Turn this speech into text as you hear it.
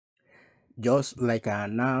Just like I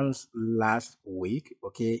announced last week,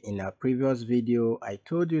 okay, in a previous video, I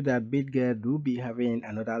told you that Bitget will be having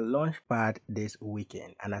another launchpad this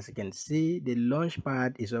weekend. And as you can see, the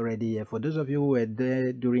launchpad is already here. For those of you who were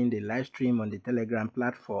there during the live stream on the Telegram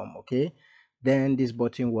platform, okay, then this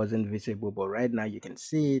button wasn't visible, but right now you can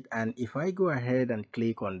see it. And if I go ahead and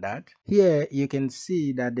click on that, here you can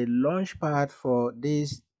see that the launchpad for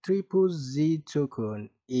this triple Z token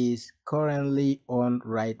is currently on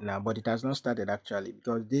right now, but it has not started actually,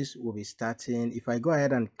 because this will be starting. If I go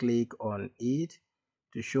ahead and click on it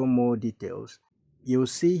to show more details, you'll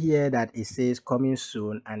see here that it says coming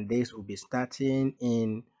soon, and this will be starting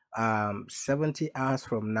in 70 hours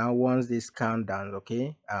from now. Once this countdown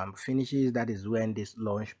finishes, that is when this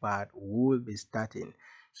launchpad will be starting.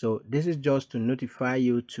 So this is just to notify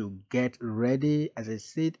you to get ready. As I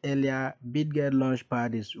said earlier, Bitget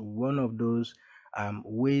Launchpad is one of those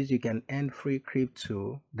ways you can earn free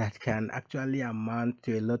crypto that can actually amount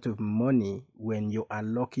to a lot of money when you are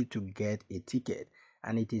lucky to get a ticket.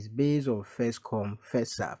 And it is based on first come,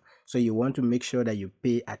 first serve. So you want to make sure that you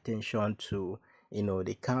pay attention to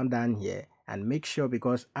the countdown here, and make sure,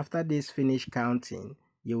 because after this finish counting,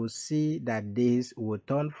 you will see that this will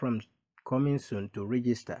turn from coming soon to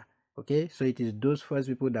register. Okay, so it is those first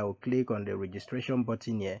people that will click on the registration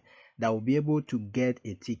button here that will be able to get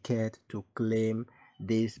a ticket to claim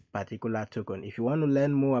this particular token. If you want to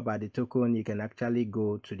learn more about the token, you can actually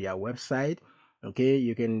go to their website. Okay,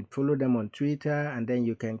 you can follow them on Twitter, and then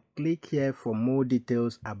you can click here for more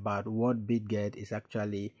details about what Bitget is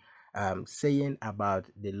actually saying about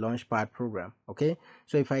the Launchpad program. Okay,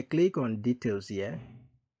 so if I click on details here,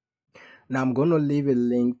 now I'm going to leave a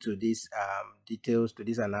link to this details to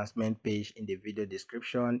this announcement page in the video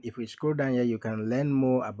description. If we scroll down here, you can learn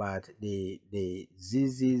more about the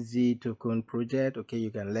ZZZ token project. Okay,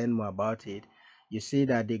 you can learn more about it. You see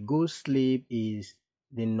that the GoSleep is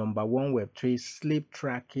the #1 Web3 sleep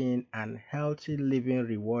tracking and healthy living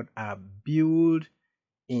reward app built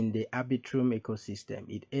in the Arbitrum ecosystem.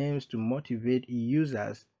 It aims to motivate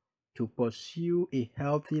users to pursue a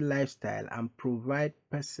healthy lifestyle and provide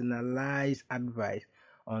personalized advice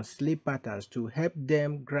on sleep patterns to help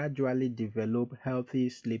them gradually develop healthy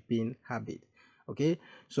sleeping habits. Okay,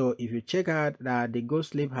 so if you check out that the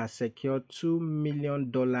GoSleep has secured $2 million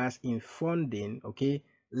in funding, okay,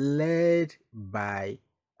 led by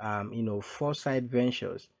Foresight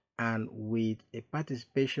Ventures, and with a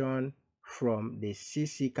participation from the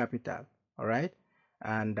CC Capital, all right,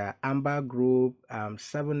 and Amber Group,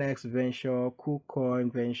 7X Venture,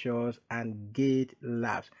 KuCoin Ventures, and Gate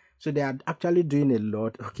Labs. So they are actually doing a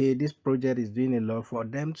lot. Okay, this project is doing a lot for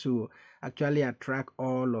them to actually attract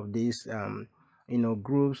all of these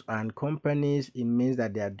groups and companies. It means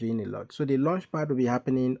that they are doing a lot. So the launchpad will be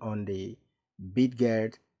happening on the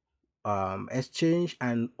Bitget exchange,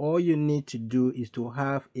 and all you need to do is to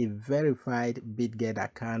have a verified Bitget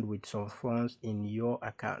account with some funds in your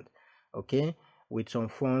account. Okay, with some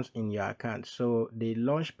funds in your account. So the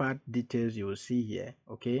launchpad details you will see here.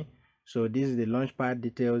 Okay, so this is the launchpad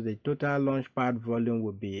details. The total launchpad volume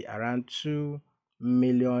will be around 2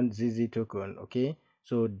 million ZZ token. Okay,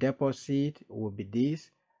 so deposit will be this,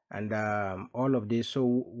 and all of this. So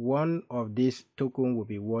one of these token will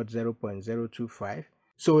be worth 0.025.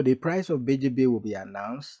 So the price of BGB will be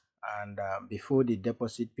announced, and before the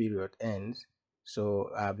deposit period ends. So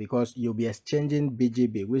because you'll be exchanging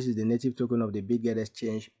BGB, which is the native token of the Bitget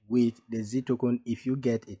exchange, with the Z token if you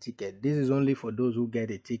get a ticket. This is only for those who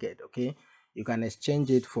get a ticket. Okay, you can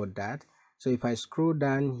exchange it for that. So if I scroll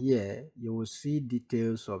down here, you will see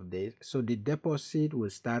details of this. So the deposit will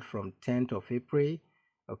start from 10th of April.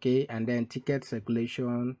 Okay, and then ticket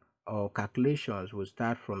circulation or calculations will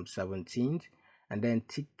start from 17th. And then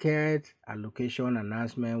ticket allocation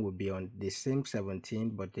announcement will be on the same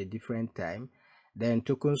 17th, but a different time. Then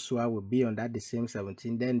token swap will be on that the same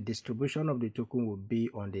 17th. Then distribution of the token will be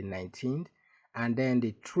on the 19th. And then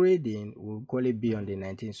the trading will equally be on the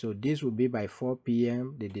 19th. So this will be by 4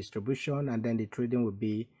 p.m. the distribution, and then the trading will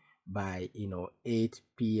be by 8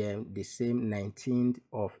 p.m. the same 19th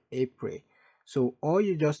of April. So all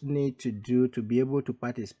you just need to do to be able to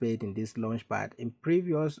participate in this launchpad, in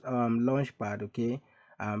previous launchpad, okay,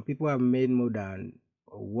 people have made more than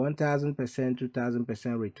 1,000%,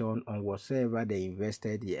 2,000% return on whatsoever they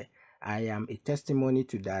invested here. I am a testimony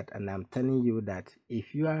to that, and I'm telling you that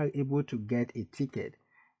if you are able to get a ticket,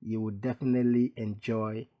 you will definitely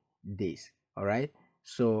enjoy this. All right,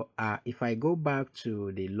 so if I go back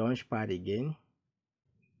to the launchpad again,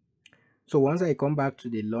 so once I come back to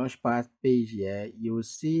the Launchpad page here, you will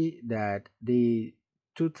see that the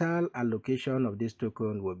total allocation of this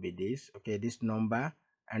token will be this, okay, this number,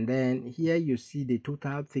 And then here you see the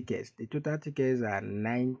total tickets. The total tickets are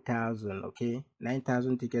 9,000. Okay,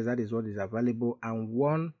 9,000 tickets. That is what is available, and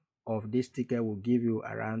one of this ticket will give you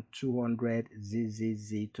around 200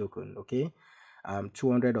 ZZZ token. Okay,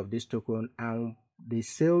 200 of this token, and the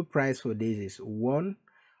sale price for this is one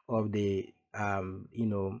of the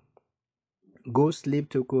GoSleep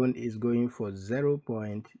token is going for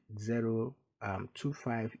 0.025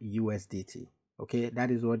 USDT. Okay, that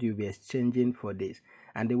is what you'll be exchanging for this.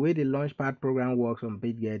 And the way the Launchpad program works on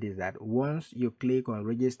Bitget is that once you click on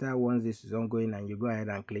register, once this is ongoing and you go ahead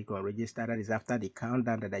and click on register, that is after the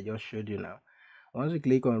countdown that I just showed you now. Once you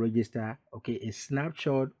click on register, okay, a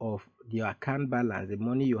snapshot of your account balance, the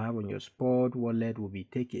money you have on your spot wallet, will be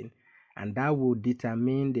taken, and that will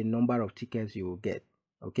determine the number of tickets you will get.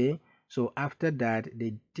 Okay, so after that,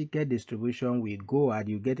 the ticket distribution will go and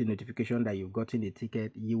you get a notification that you've gotten the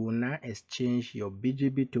ticket. You will now exchange your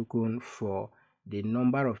BGB token for the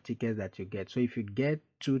number of tickets that you get. So if you get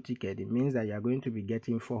 2 tickets, it means that you are going to be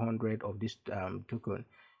getting 400 of this token.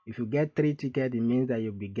 If you get 3 tickets, it means that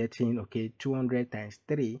you'll be getting, okay, 200 times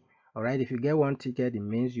 3. All right, if you get 1 ticket, it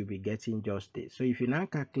means you'll be getting just this. So if you now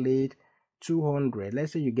calculate 200,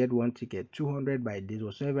 let's say you get 1 ticket, 200 by this,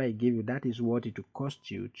 whatever I give you, that is what it will cost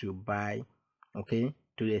you to buy, okay,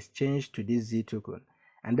 to exchange to this Z token.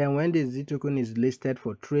 And then when the Z token is listed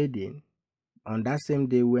for trading, on that same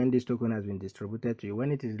day when this token has been distributed to you,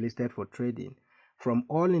 when it is listed for trading, from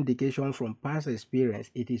all indications from past experience,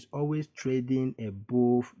 it is always trading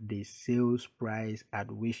above the sales price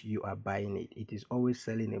at which you are buying it. It is always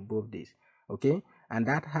selling above this. Okay, and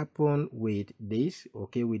that happened with this,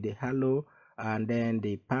 okay, with the Halo and then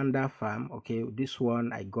the Panda Farm. Okay, this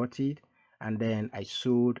one I got it and then I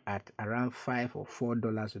sold at around $5 or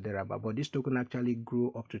 $4 or thereabout, but this token actually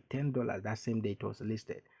grew up to $10 that same day it was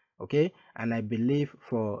listed. Okay, and I believe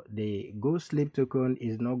for the GoSleep token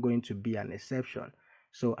is not going to be an exception.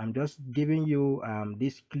 So I'm just giving you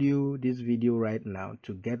this clue, this video right now,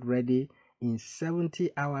 to get ready. In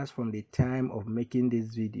 70 hours from the time of making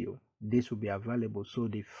this video, this will be available. So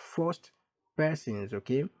the first persons,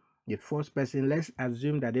 okay, the first person, let's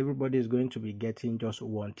assume that everybody is going to be getting just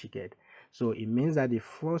 1 ticket. So it means that the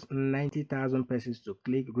first 90,000 persons to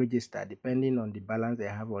click register, depending on the balance they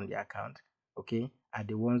have on the account, okay, are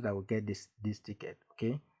the ones that will get this ticket.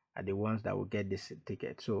 Okay, are the ones that will get this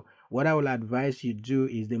ticket. So what I will advise you do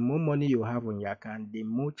is, the more money you have on your account, the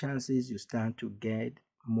more chances you stand to get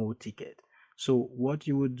more ticket. So what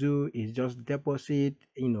you would do is just deposit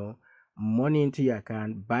money into your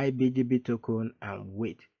account, buy BGB token and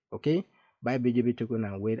wait. Okay, buy BGB token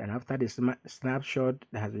and wait, and after the snapshot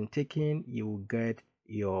that has been taken, you will get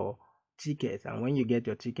your ticket. And when you get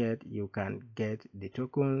your ticket, you can get the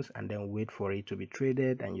tokens and then wait for it to be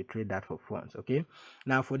traded, and you trade that for funds. Okay,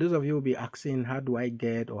 now for those of you who will be asking, how do I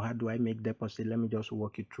get or how do I make deposit, let me just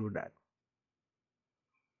walk you through that.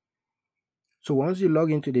 So once you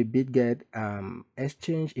log into the Bitget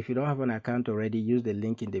exchange, if you don't have an account already, use the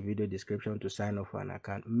link in the video description to sign up for an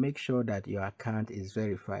account. Make sure that your account is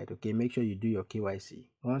verified. Okay, make sure you do your KYC.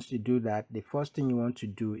 Once you do that, the first thing you want to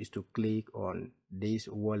do is to click on this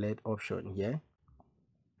wallet option here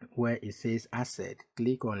where it says asset.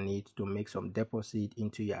 Click on it to make some deposit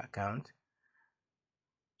into your account.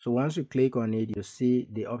 So once you click on it, you see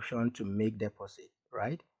the option to make deposit,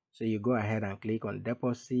 right? So you go ahead and click on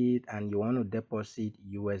deposit, and you want to deposit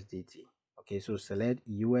USDT. Okay, so select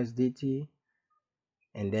USDT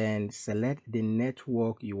and then select the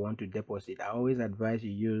network you want to deposit. I always advise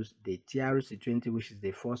you use the TRC20, which is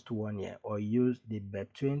the first one here, or use the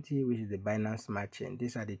BEP20, which is the Binance Smart Chain.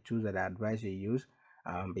 These are the tools that I advise you use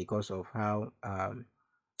because of how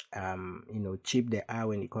cheap they are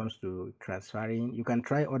when it comes to transferring. You can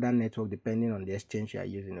try other network depending on the exchange you are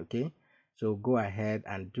using. Okay, so go ahead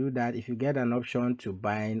and do that. If you get an option to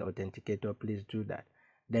bind authenticator, please do that.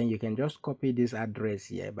 Then you can just copy this address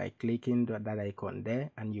here by clicking that icon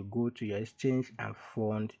there, and you go to your exchange and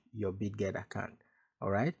fund your Bitget account. All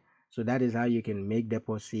right, so that is how you can make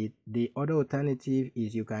deposit. The other alternative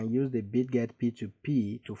is you can use the Bitget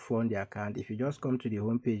P2P to fund the account. If you just come to the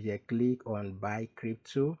home page here, click on buy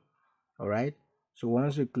crypto. All right, so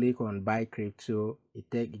once you click on buy crypto,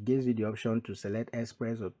 it gives you the option to select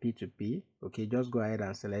Express or P2P. Okay, just go ahead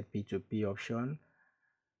and select P2P option.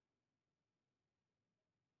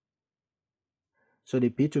 So the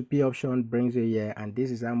P2P option brings you here, and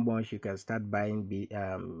this is how much you can start buying the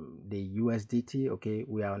USDT. Okay,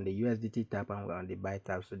 we are on the USDT tab and we're on the buy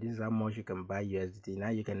tab. So this is how much you can buy USDT.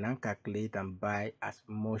 Now you can now calculate and buy as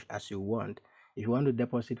much as you want. If you want to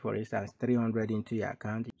deposit, for instance, 300 into your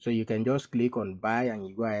account, so you can just click on buy and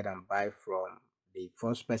you go ahead and buy from the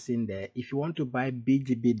first person there. If you want to buy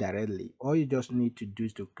BGB directly, all you just need to do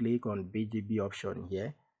is to click on BGB option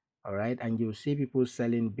here. All right, and you'll see people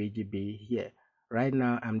selling BGB here. Right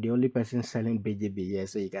now, I'm the only person selling BGB here,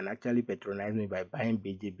 so you can actually patronize me by buying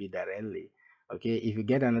BGB directly. Okay, if you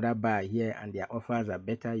get another buyer here and their offers are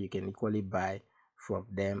better, you can equally buy from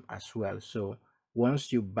them as well. So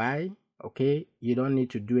once you buy, okay, you don't need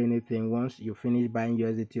to do anything. Once you finish buying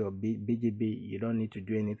USDT or BGB, you don't need to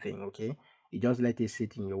do anything. Okay, you just let it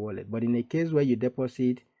sit in your wallet. But in a case where you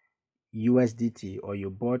deposit USDT or you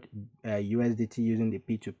bought USDT using the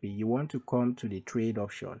P2P, you want to come to the trade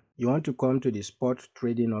option. You want to come to the spot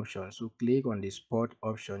trading option. So click on the spot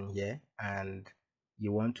option here and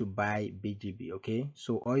you want to buy BGB. Okay,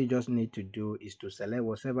 so all you just need to do is to select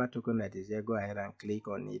whatever token that is there. Go ahead and click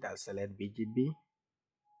on it and select BGB.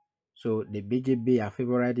 So the BGB, I've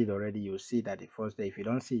favorited it already. You'll see that the first day. If you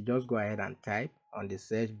don't see it, just go ahead and type on the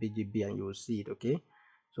search BGB and you will see it. Okay,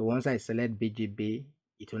 so once I select BGB,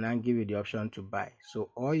 it will now give you the option to buy. So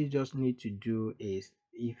all you just need to do is,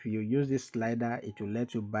 if you use this slider, it will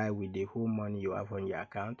let you buy with the whole money you have on your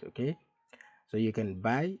account. Okay, so you can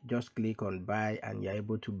buy, just click on buy and you're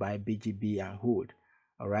able to buy BGB and hold.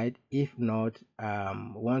 All right, if not,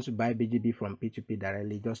 once you buy BGB from P2P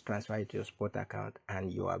directly, just transfer it to your spot account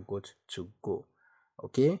and you are good to go.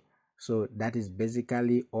 Okay, so that is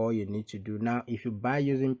basically all you need to do. Now if you buy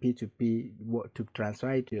using P2P to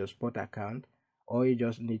transfer it to your spot account, all you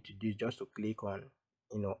just need to do is just to click on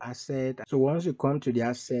asset. So once you come to the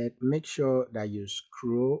asset, make sure that you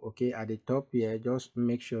scroll, okay, at the top here, just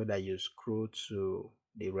make sure that you scroll to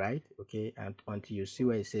the right, okay, and until you see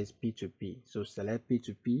where it says P2P. So select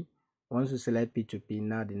P2P. Once you select P2P,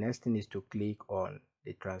 now the next thing is to click on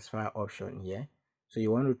the transfer option here. So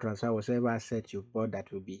you want to transfer whatever asset you bought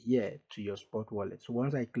that will be here to your spot wallet. So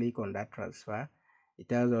once I click on that transfer, it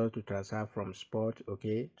tells us to transfer from spot,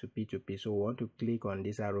 okay, to P2P. So we want to click on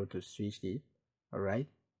this arrow to switch it. All right,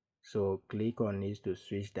 so click on this to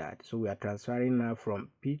switch that. So we are transferring now from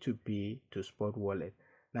P2P to spot wallet.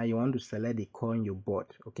 Now you want to select the coin you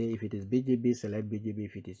bought. Okay, if it is BGB, select BGB.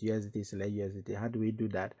 If it is USDT, select USDT. How do we do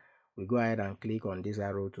that? We go ahead and click on this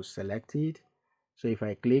arrow to select it. So if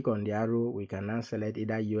I click on the arrow, we can now select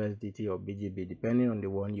either USDT or BGB depending on the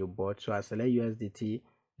one you bought. So I select USDT,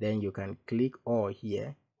 then you can click all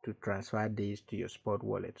here to transfer this to your spot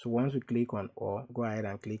wallet. So once you click on all, go ahead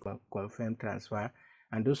and click on confirm transfer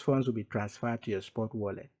and those funds will be transferred to your spot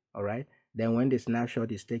wallet. All right, then when the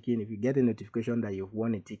snapshot is taken, if you get a notification that you've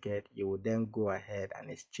won a ticket, you will then go ahead and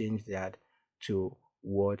exchange that to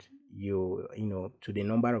what you to the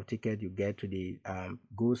number of tickets you get to the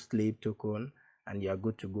GoSleep token, and you are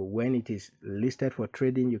good to go. When it is listed for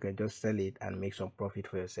trading, you can just sell it and make some profit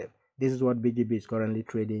for yourself. This is what BGB is currently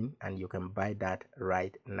trading and you can buy that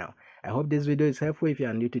right now. I hope this video is helpful. If you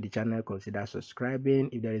are new to the channel, consider subscribing.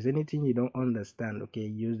 If there is anything you don't understand, okay,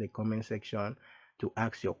 use the comment section to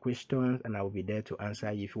ask your questions and I will be there to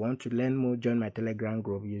answer you. If you want to learn more, join my Telegram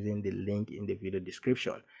group using the link in the video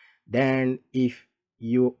description. Then if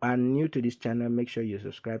you are new to this channel, make sure you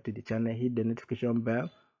subscribe to the channel, hit the notification bell,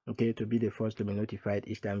 okay, to be the first to be notified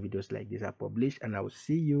each time videos like this are published, and I will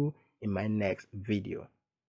see you in my next video.